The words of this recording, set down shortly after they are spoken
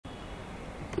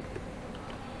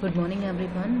Good morning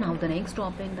everyone. Now the next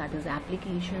topic, that is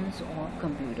applications of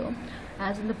computer.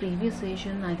 As in the previous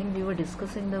session, I think we were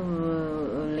discussing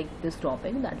the this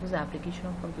topic, that was application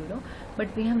of computer,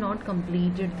 but we have not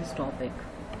completed this topic.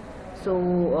 So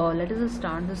let us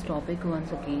start this topic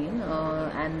once again,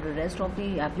 and the rest of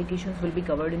the applications will be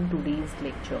covered in today's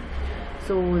lecture.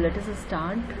 So let us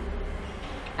start.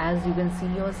 As you can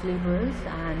see your syllabus,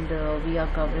 and we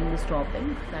are covering this topic,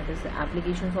 that is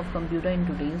applications of computer in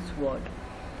today's world.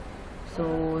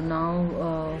 So now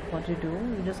what you do,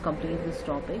 you just complete this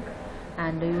topic,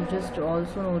 and you just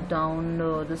also note down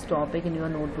this topic in your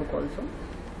notebook also.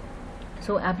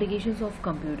 So applications of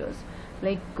computers,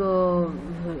 like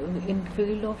in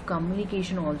field of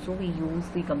communication also we use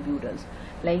the computers.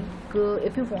 Like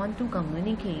if you want to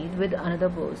communicate with another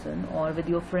person or with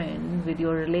your friend, with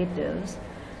your relatives,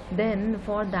 then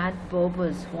for that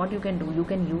purpose what you can do, you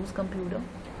can use computer.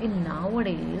 In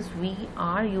nowadays we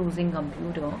are using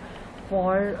computer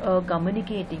for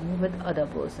communicating with other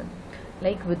person.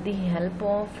 Like with the help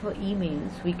of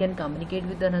emails we can communicate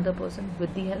with another person,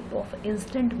 with the help of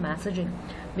instant messaging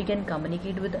we can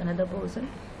communicate with another person,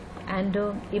 and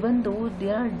even though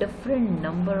there are different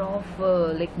number of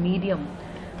medium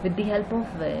with the help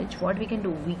of which what we can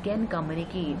do, we can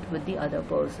communicate with the other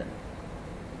person.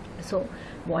 So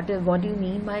what do you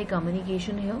mean by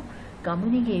communication here?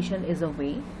 Communication is a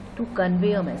way to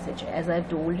convey a message. As I've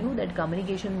told you, that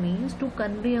communication means to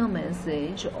convey a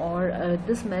message, or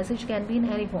this message can be in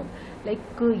any form. Like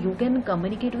you can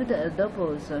communicate with the other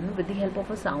person with the help of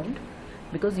a sound,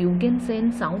 because you can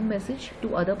send sound message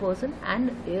to other person,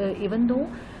 and even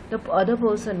though the other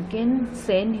person can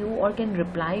send you or can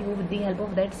reply you with the help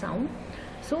of that sound,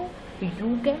 so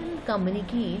you can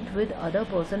communicate with other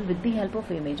person with the help of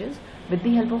images, with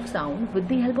the help of sound, with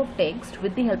the help of text,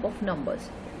 with the help of numbers.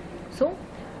 So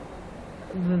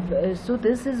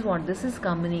this is what, this is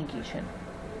communication.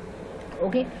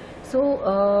 Okay,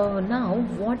 so now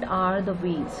what are the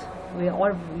ways,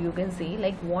 or you can say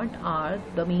like what are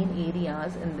the main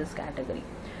areas in this category.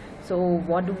 So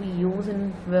what do we use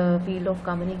in the field of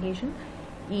communication?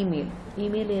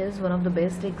 Email is one of the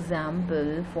best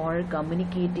example for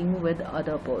communicating with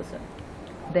other person.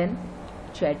 Then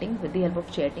chatting, with the help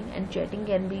of chatting, and chatting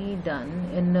can be done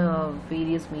in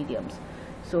various mediums.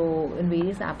 So in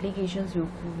various applications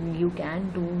you can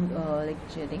do like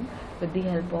chatting with the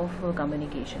help of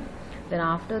communication. Then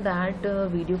after that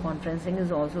video conferencing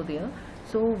is also there.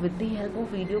 So with the help of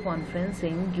video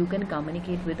conferencing you can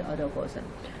communicate with other person.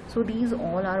 So these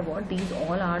all are what, these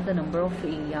all are the number of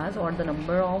areas or the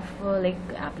number of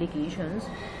applications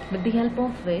with the help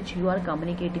of which you are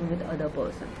communicating with other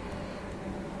person.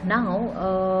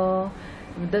 Now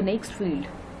the next field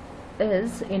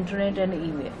is internet and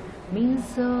email.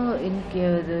 Means in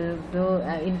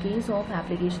case of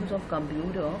applications of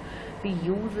computer, we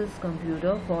use this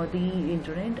computer for the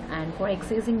internet and for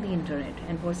accessing the internet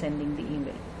and for sending the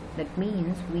email. That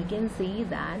means we can say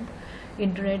that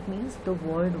internet means the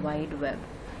World Wide Web,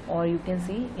 or you can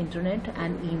say internet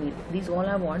and email. These all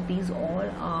are what? These all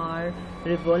are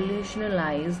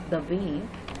revolutionized the way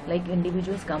like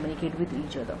individuals communicate with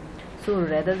each other. So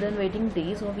rather than waiting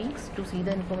days or weeks to see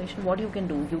the information, what you can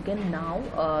do, you can now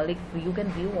you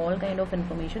can view all kind of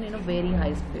information in a very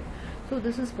high speed. So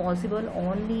this is possible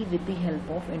only with the help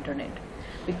of internet,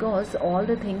 because all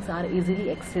the things are easily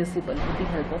accessible with the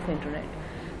help of internet.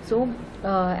 So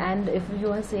and if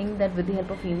you are saying that with the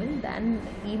help of email, then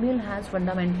email has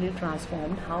fundamentally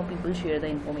transformed how people share the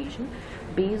information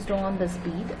based on the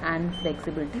speed and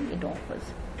flexibility it offers.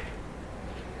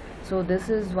 So this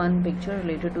is one picture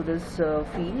related to this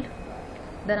field.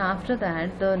 Then after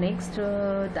that, the next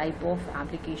type of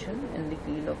application in the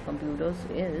field of computers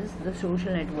is the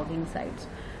social networking sites.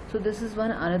 So this is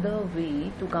one another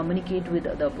way to communicate with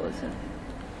other person.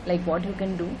 Like what you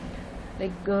can do,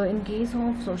 like in case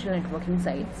of social networking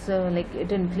sites, like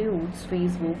it includes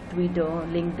Facebook, Twitter,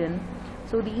 LinkedIn.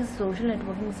 So these social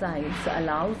networking sites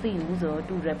allows the user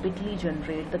to rapidly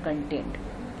generate the content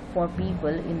for people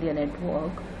in their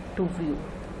network to view.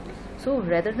 So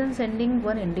rather than sending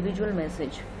one individual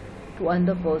message to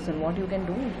another person, what you can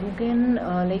do, you can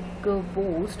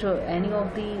post any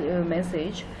of the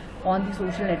message on the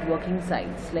social networking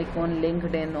sites, like on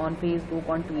LinkedIn, on Facebook,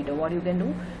 on Twitter. What you can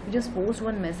do, you just post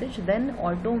one message, then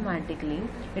automatically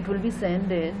it will be sent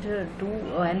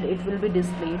to and it will be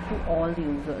displayed to all the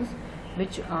users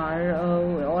which are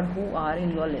or who are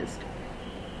in your list.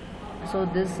 So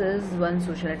this is one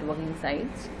social networking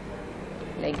sites.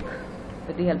 Like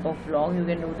with the help of blog you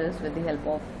can do this, with the help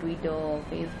of Twitter,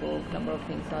 Facebook, number of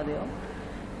things are there.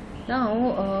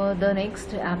 Now the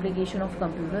next application of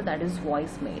computer, that is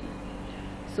voicemail.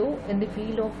 So in the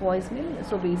field of voicemail,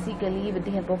 so basically with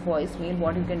the help of voicemail,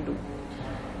 what you can do,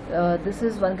 this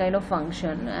is one kind of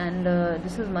function, and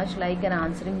this is much like an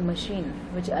answering machine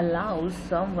which allows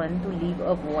someone to leave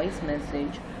a voice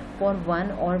message for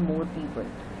one or more people.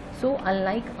 So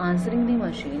unlike answering the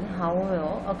machine,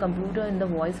 however, a computer in the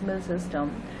voicemail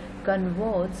system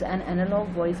converts an analog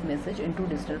voice message into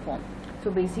digital form. So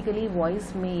basically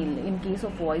voicemail, in case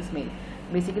of voicemail,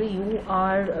 basically you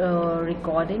are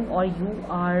recording, or you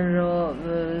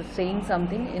are saying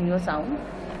something in your sound,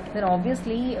 then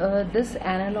obviously this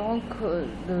analog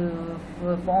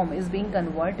form is being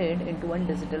converted into a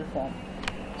digital form.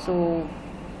 So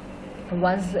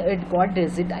once it got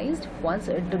digitized, once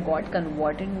it got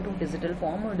converted into digital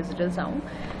form or digital sound,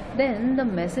 then the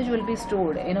message will be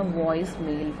stored in a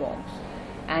voicemail box.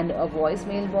 And a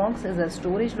voicemail box is a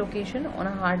storage location on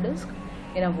a hard disk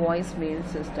in a voicemail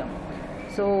system.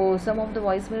 So some of the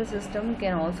voicemail system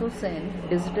can also send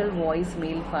digital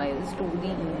voicemail files to the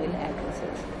email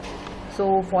addresses.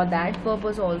 So for that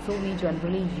purpose also we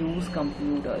generally use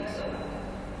computers.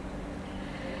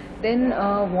 Then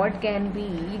what can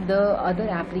be the other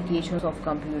applications of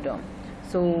computer?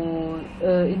 So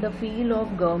in the field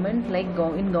of government, like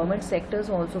in government sectors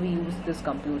also we use this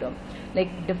computer.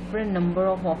 Like different number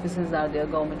of offices are there,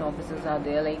 government offices are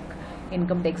there, like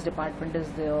income tax department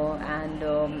is there, and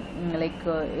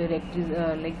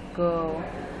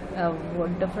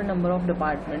different number of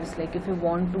departments. Like if you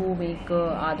want to make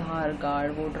Aadhaar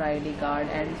card, voter ID card,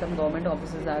 and some government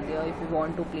offices are there if you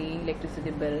want to pay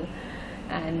electricity bill,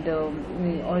 and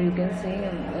or you can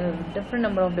say different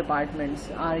number of departments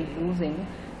are using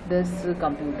this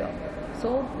computer.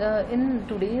 So in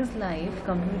today's life,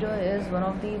 computer is one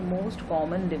of the most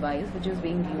common device which is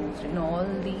being used in all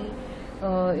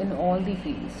the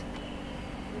fields.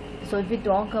 So if we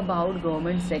talk about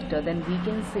government sector, then we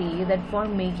can say that for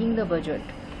making the budget,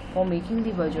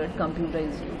 computer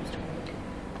is used.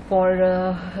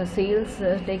 For sales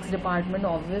tax department,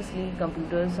 obviously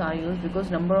computers are used because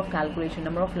number of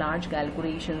large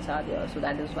calculations are there, so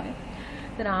that is why.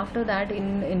 Then after that,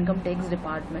 in income tax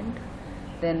department,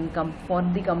 then for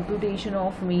the computation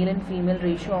of male and female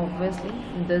ratio, obviously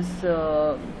this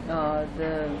the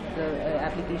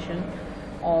application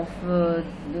of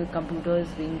the computer is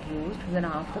being used. Then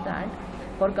after that,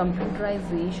 for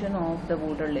computerization of the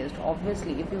voter list,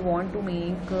 obviously if you want to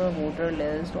make a voter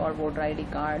list or voter ID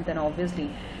card, then obviously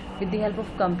with the help of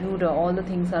computer all the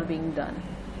things are being done.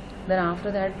 Then after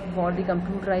that, for the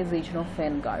computerization of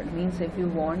PAN card, means if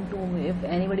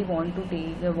anybody want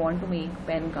to make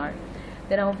PAN card,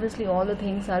 then obviously all the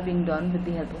things are being done with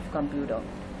the help of computer.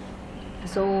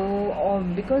 So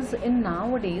because in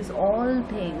nowadays all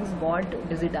things got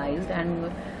digitized,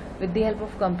 and with the help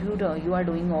of computer you are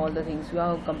doing all the things, you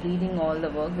are completing all the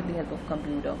work with the help of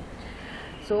computer.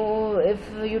 So if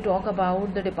you talk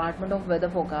about the Department of Weather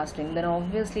Forecasting, then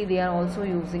obviously they are also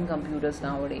using computers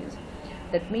nowadays.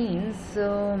 That means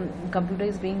computer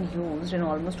is being used in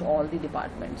almost all the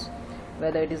departments,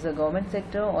 whether it is a government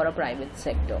sector or a private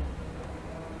sector.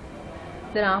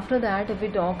 Then after that, if we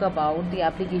talk about the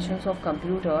applications of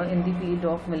computer in the field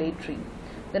of military,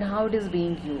 then how it is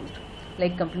being used.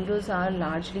 Like computers are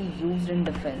largely used in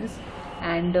defense,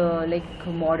 and like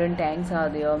modern tanks are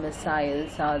there,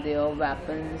 missiles are there,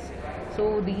 weapons.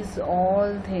 So these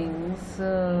all things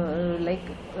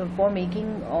for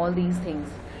making all these things,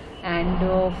 and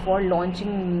for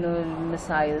launching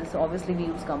missiles, obviously we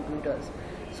use computers.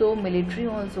 So military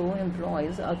also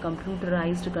employs a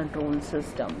computerized control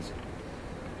systems.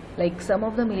 Like some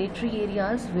of the military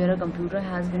areas where a computer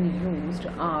has been used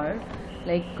are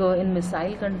like in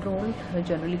missile control,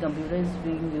 generally computer is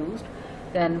being used.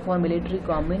 Then for military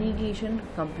communication,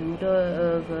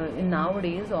 computer in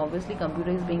nowadays obviously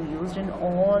computer is being used in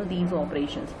all these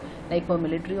operations, like for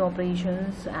military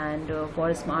operations and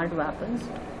for smart weapons.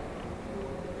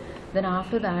 Then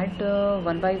after that,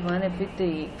 one by one, if we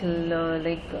take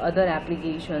like other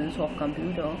applications of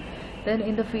computer, then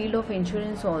in the field of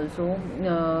insurance also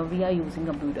we are using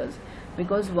computers,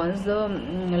 because once the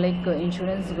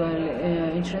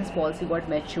insurance policy got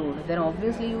matured, then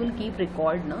obviously you will keep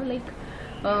record now,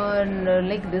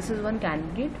 like this is one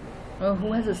candidate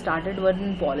who has started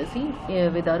one policy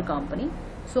with our company.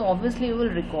 So obviously you will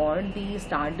record the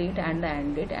start date and the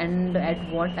end date, and at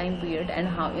what time period and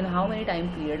in how many time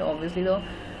period obviously the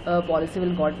policy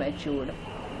will got matured.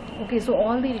 Okay, so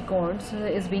all the records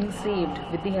is being saved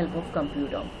with the help of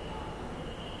computer.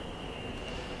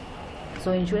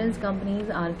 So insurance companies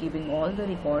are keeping all the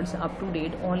records up to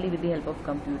date only with the help of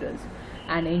computers.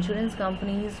 and insurance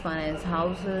companies, finance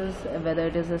houses, whether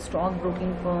it is a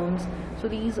stockbroking firms. So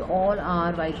these all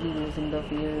are widely using the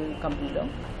field computer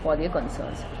for their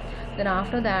concerns. Then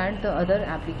after that, the other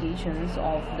applications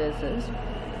of this is,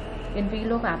 in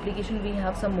field of application we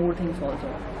have some more things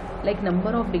also, like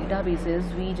number of databases.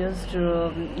 We just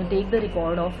take the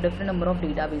record of different number of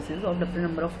databases of different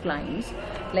number of clients,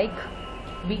 like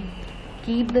we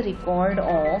keep the record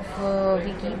of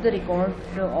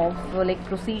like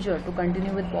procedure to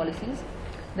continue with policies.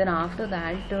 Then after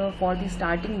that, for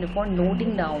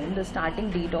noting down the starting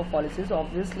date of policies,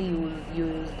 obviously you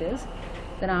use this.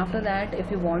 Then after that, if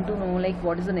you want to know like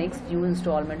what is the next due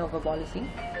installment of a policy,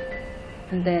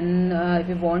 then if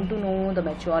you want to know the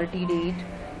maturity date,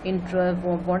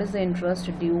 what is the interest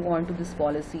due onto this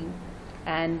policy,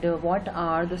 and what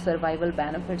are the survival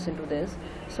benefits into this.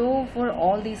 So for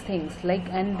all these things, like,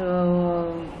 and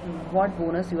what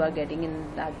bonus you are getting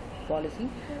in that policy.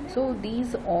 So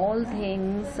these all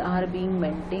things are being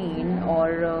maintained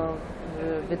or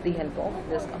with the help of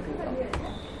this computer.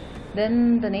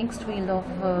 Then the next field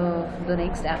of the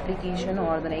next application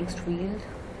or the next field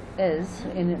is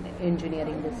in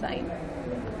engineering design.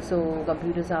 So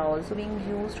computers are also being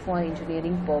used for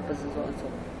engineering purposes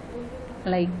also.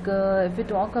 Like if we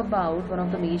talk about one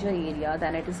of the major area,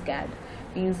 then it is CAD,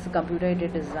 means computer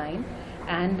aided design,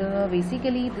 and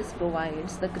basically this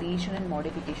provides the creation and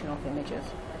modification of images.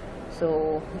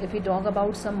 So if we talk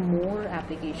about some more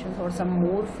applications or some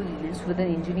more fields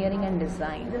within engineering and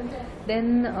design,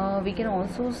 then we can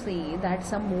also say that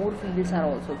some more fields are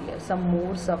also there, some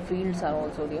more subfields are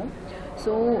also there.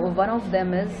 So one of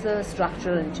them is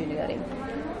structural engineering.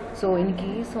 So in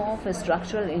case of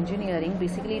structural engineering,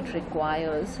 basically it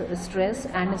requires stress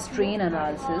and strain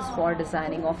analysis for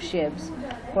designing of ships,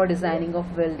 for designing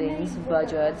of buildings,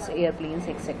 budgets, airplanes,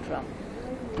 etc.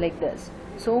 like this.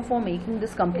 So for making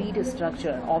this complete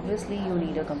structure, obviously you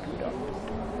need a computer.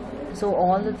 So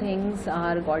all the things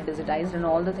are got digitized and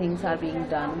all the things are being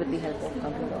done with the help of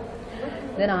computer.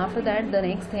 Then after that, the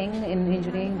next thing in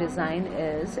engineering design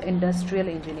is industrial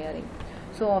engineering.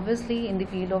 So obviously in the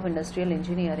field of industrial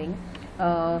engineering,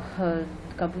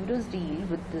 computers deal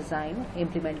with design,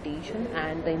 implementation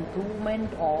and the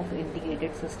improvement of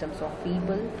integrated systems of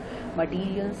people,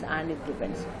 materials and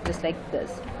equipments, just like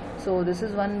this. So this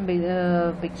is one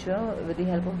picture. With the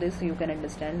help of this you can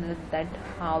understand that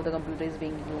how the computer is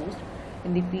being used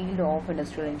in the field of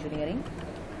industrial engineering.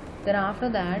 Then after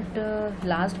that,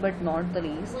 last but not the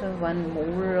least, one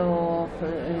more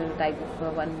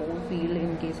one more field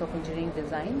in case of engineering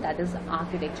design, that is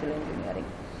architectural engineering.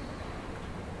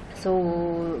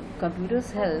 So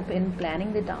computers help in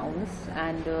planning the towns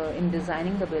and in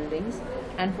designing the buildings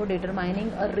and for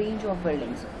determining a range of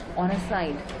buildings on a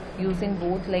site using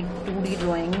both like 2D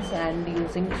drawings and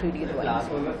using 3D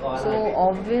drawings. So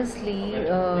obviously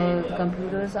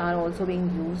computers are also being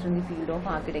used in the field of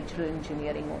architectural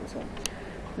engineering also.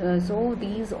 So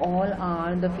these all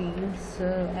are the fields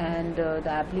and the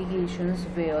applications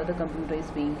where the computer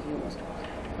is being used.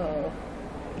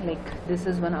 Like this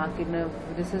is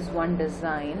one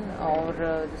design, or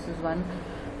this is one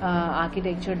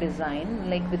architecture design.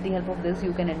 Like with the help of this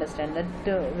you can understand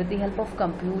that with the help of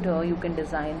computer you can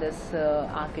design this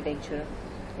architecture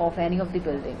of any of the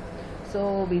building.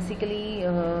 So basically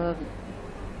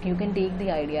you can take the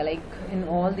idea, like in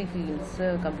all the fields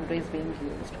computer is being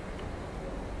used.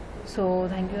 So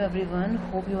thank you everyone,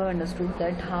 hope you have understood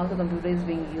that how the computer is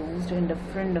being used in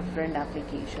different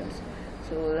applications.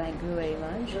 So thank you very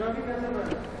much.